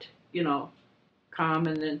 .com,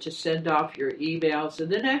 and then to send off your emails.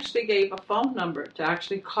 And then actually gave a phone number to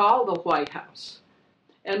actually call the White House.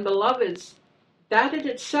 And beloveds, that in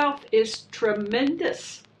itself is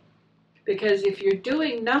tremendous. Because if you're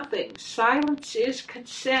doing nothing, silence is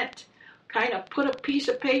consent. Kind of put a piece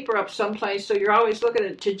of paper up someplace so you're always looking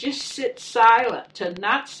at it, to just sit silent, to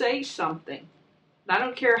not say something. I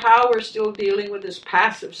don't care how we're still dealing with this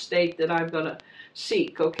passive state that I'm going to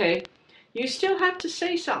seek, okay? You still have to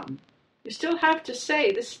say something. You still have to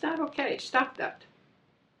say, this is not okay, stop that.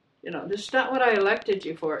 This is not what I elected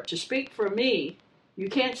you for. To speak for me, you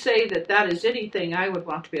can't say that that is anything I would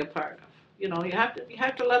want to be a part of. You have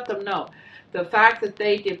to let them know. The fact that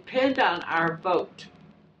they depend on our vote,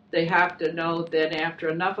 they have to know that after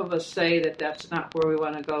enough of us say that that's not where we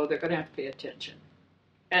want to go, they're going to have to pay attention.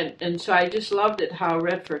 And so I just loved it how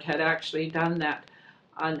Redford had actually done that.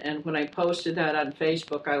 And when I posted that on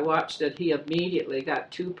Facebook, I watched that he immediately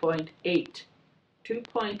got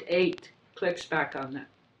 2.8 clicks back on that.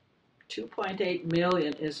 2.8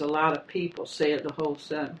 million is a lot of people saying the whole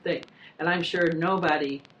same thing. And I'm sure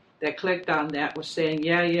nobody that clicked on that was saying,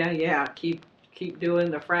 yeah, keep doing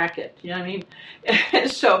the fracket. You know what I mean?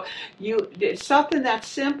 So it's something that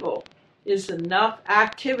simple is enough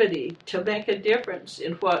activity to make a difference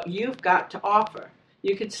in what you've got to offer.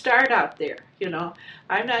 You can start out there,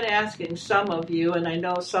 I'm not asking some of you, and I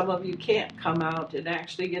know some of you can't come out and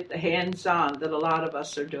actually get the hands-on that a lot of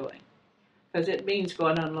us are doing. Because it means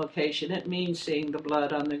going on location. It means seeing the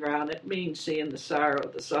blood on the ground. It means seeing the sorrow,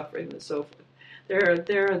 the suffering, and so forth. There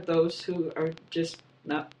are those who are just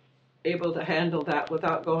not able to handle that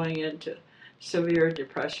without going into severe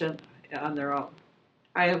depression on their own.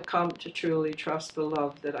 I have come to truly trust the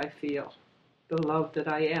love that I feel, the love that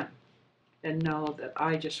I am, and know that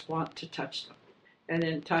I just want to touch them. And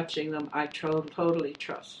in touching them, I totally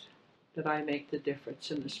trust that I make the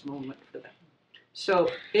difference in this moment for them. So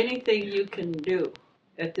anything you can do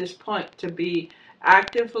at this point to be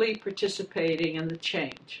actively participating in the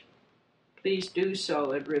change, please do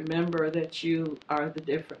so, and remember that you are the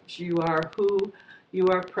difference. You are who you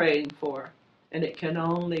are praying for. And it can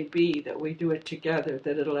only be that we do it together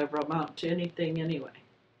that it'll ever amount to anything anyway.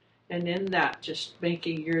 And in that, just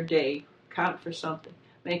making your day count for something.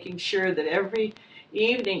 Making sure that every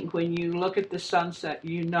evening when you look at the sunset,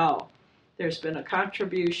 you know there's been a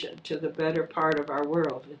contribution to the better part of our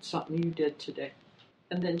world. It's something you did today.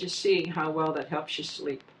 And then just seeing how well that helps you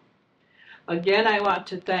sleep. Again, I want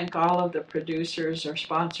to thank all of the producers or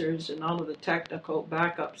sponsors and all of the technical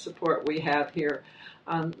backup support we have here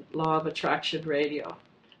on Law of Attraction Radio.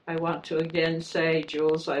 I want to again say,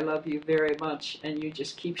 Jules, I love you very much, and you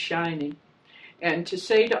just keep shining. And to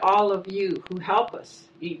say to all of you who help us,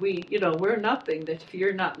 we're nothing if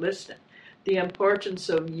you're not listening. The importance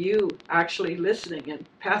of you actually listening and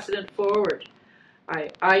passing it forward.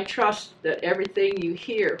 I trust that everything you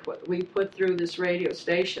hear, what we put through this radio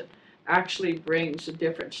station, actually brings a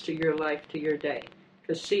difference to your life, to your day.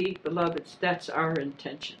 Because see, beloveds, that's our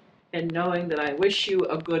intention. And knowing that I wish you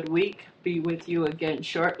a good week, be with you again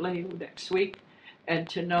shortly next week, and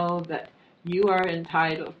to know that you are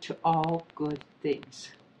entitled to all good things.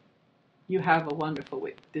 You have a wonderful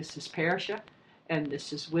week. This is Parisha, and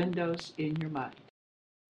this is Windows in Your Mind.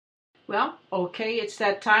 Well, okay, it's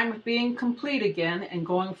that time of being complete again and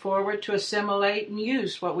going forward to assimilate and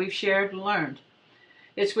use what we've shared and learned.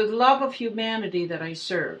 It's with love of humanity that I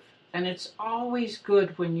serve, and it's always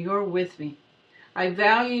good when you're with me. I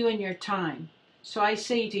value you in your time, so I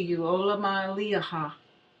say to you, Ola Ma'aliaha,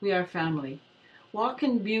 we are family. Walk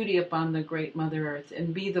in beauty upon the great Mother Earth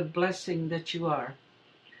and be the blessing that you are.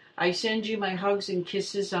 I send you my hugs and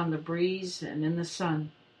kisses on the breeze and in the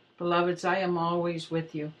sun. Beloveds, I am always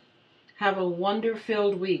with you. Have a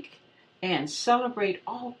wonder-filled week and celebrate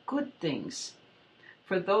all good things.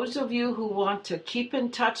 For those of you who want to keep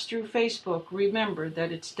in touch through Facebook, remember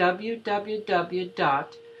that it's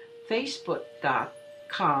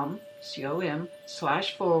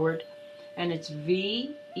www.facebook.com/forward, and it's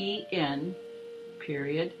VEN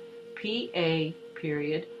PA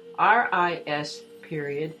RIS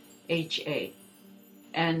HA.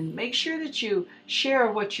 And make sure that you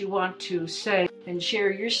share what you want to say and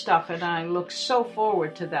share your stuff, and I look so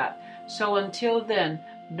forward to that. So until then,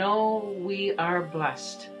 know we are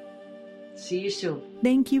blessed. See you soon.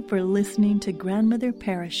 Thank you for listening to Grandmother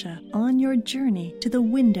Parisha on your journey to the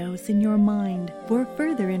windows in your mind. For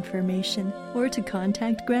further information or to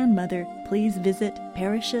contact Grandmother, please visit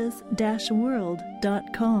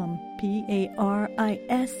parishas-world.com,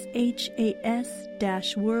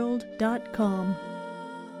 PARISHAS-world.com.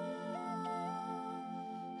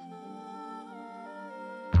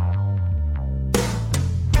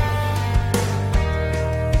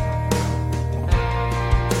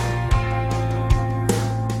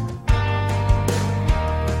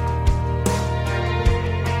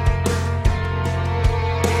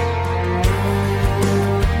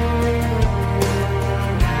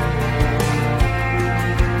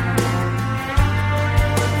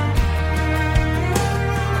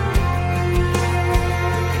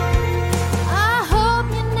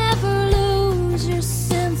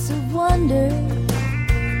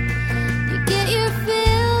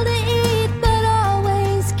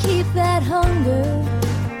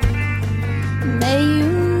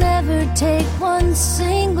 Take one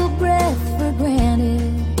single breath for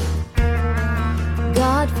granted.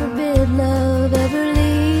 God forbid love ever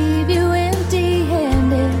leave you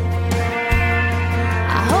empty-handed.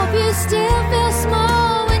 I hope you still feel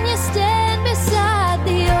small when you stand beside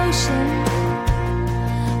the ocean.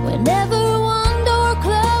 Whenever one door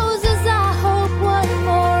closes, I hope one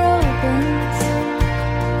more opens.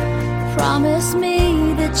 Promise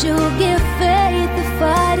me that you'll give faith a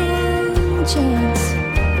fighting chance.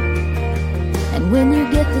 And when you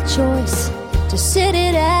get the choice to sit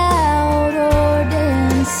it out or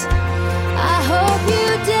dance, I hope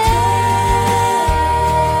you dance.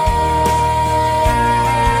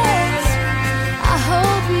 I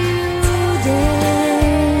hope you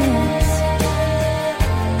dance.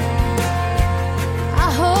 I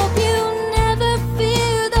hope you never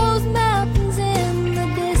fear those mountains in the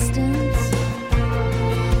distance.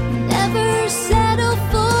 Never settle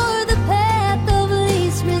for the path of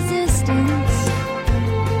least resistance.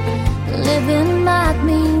 Living might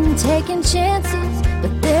mean taking chances,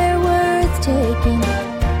 but they're worth taking.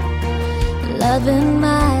 Loving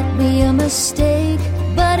might be a mistake,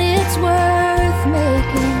 but it's worth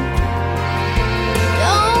making.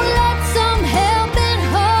 Don't let some helping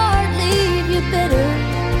heart leave you bitter.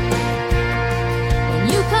 When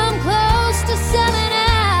you come close to selling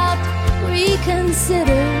out,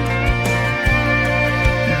 reconsider.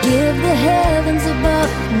 Give the heavens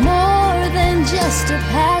above more than just a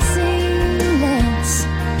passing glance.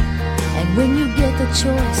 And when you get the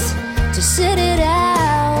choice to sit in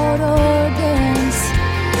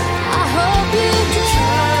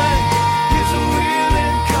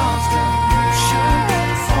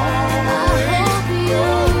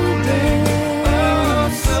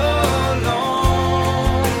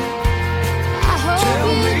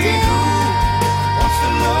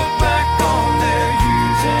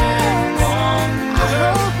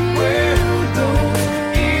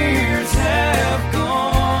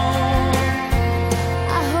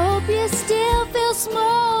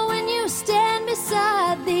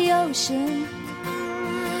ocean.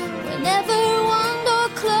 Whenever one door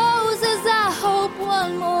closes, I hope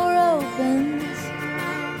one more opens.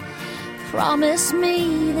 Promise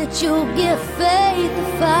me that you'll give faith a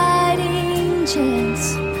fighting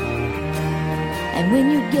chance. And when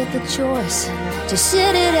you get the choice to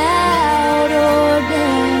sit it out or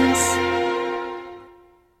dance,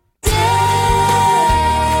 dance,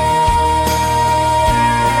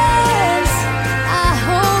 I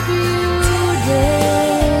hope you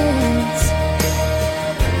dance.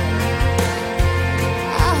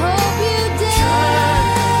 I hope you dance.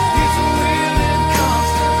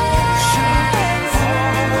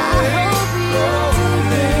 I hope you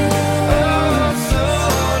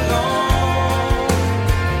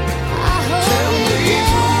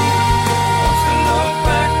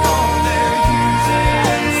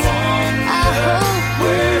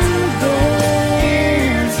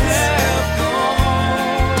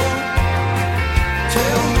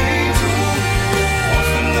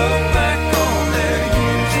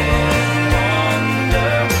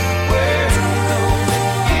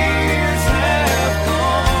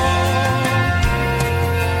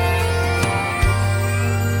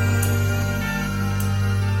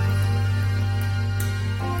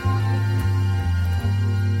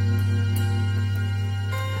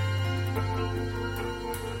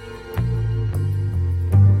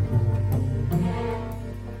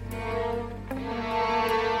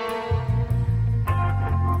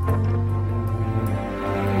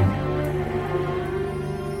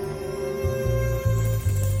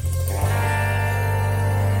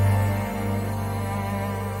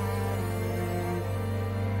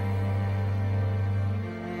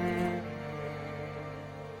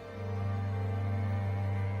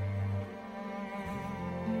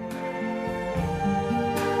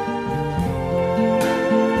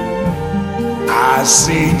I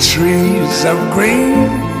see trees of green,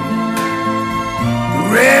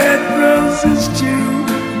 red roses too.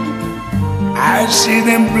 I see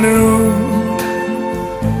them bloom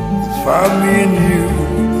for me and you.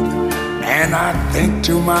 And I think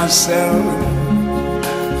to myself,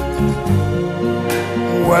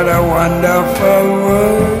 what a wonderful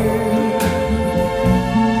world.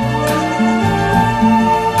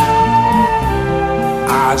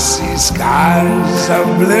 I see skies of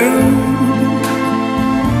blue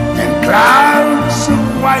and clouds of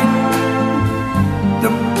white,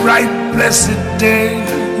 the bright blessed day,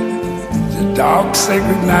 the dark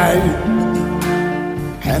sacred night.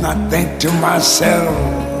 And I think to myself,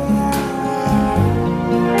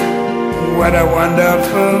 what a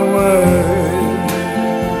wonderful world.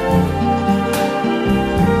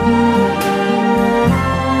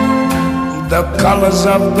 The colors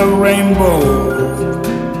of the rainbow,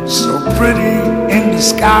 so pretty in the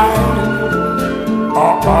sky,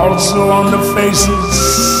 are also on the faces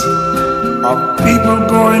of people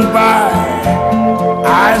going by.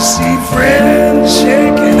 I see friends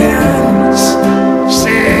shaking hands,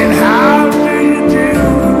 saying, how do you do?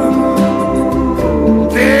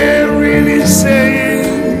 They're really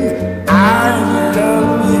saying, I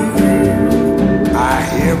love you. I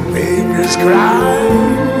hear babies cry,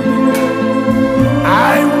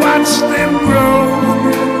 I watch them grow.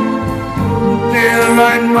 They'll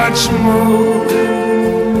learn much more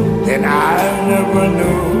than I never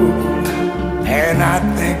knew. And I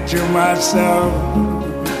think to myself,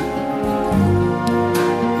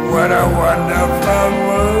 what a wonderful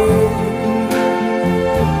world.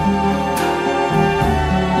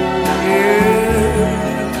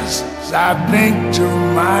 Yes, I think to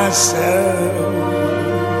myself,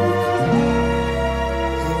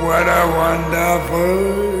 what a wonderful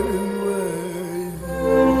world.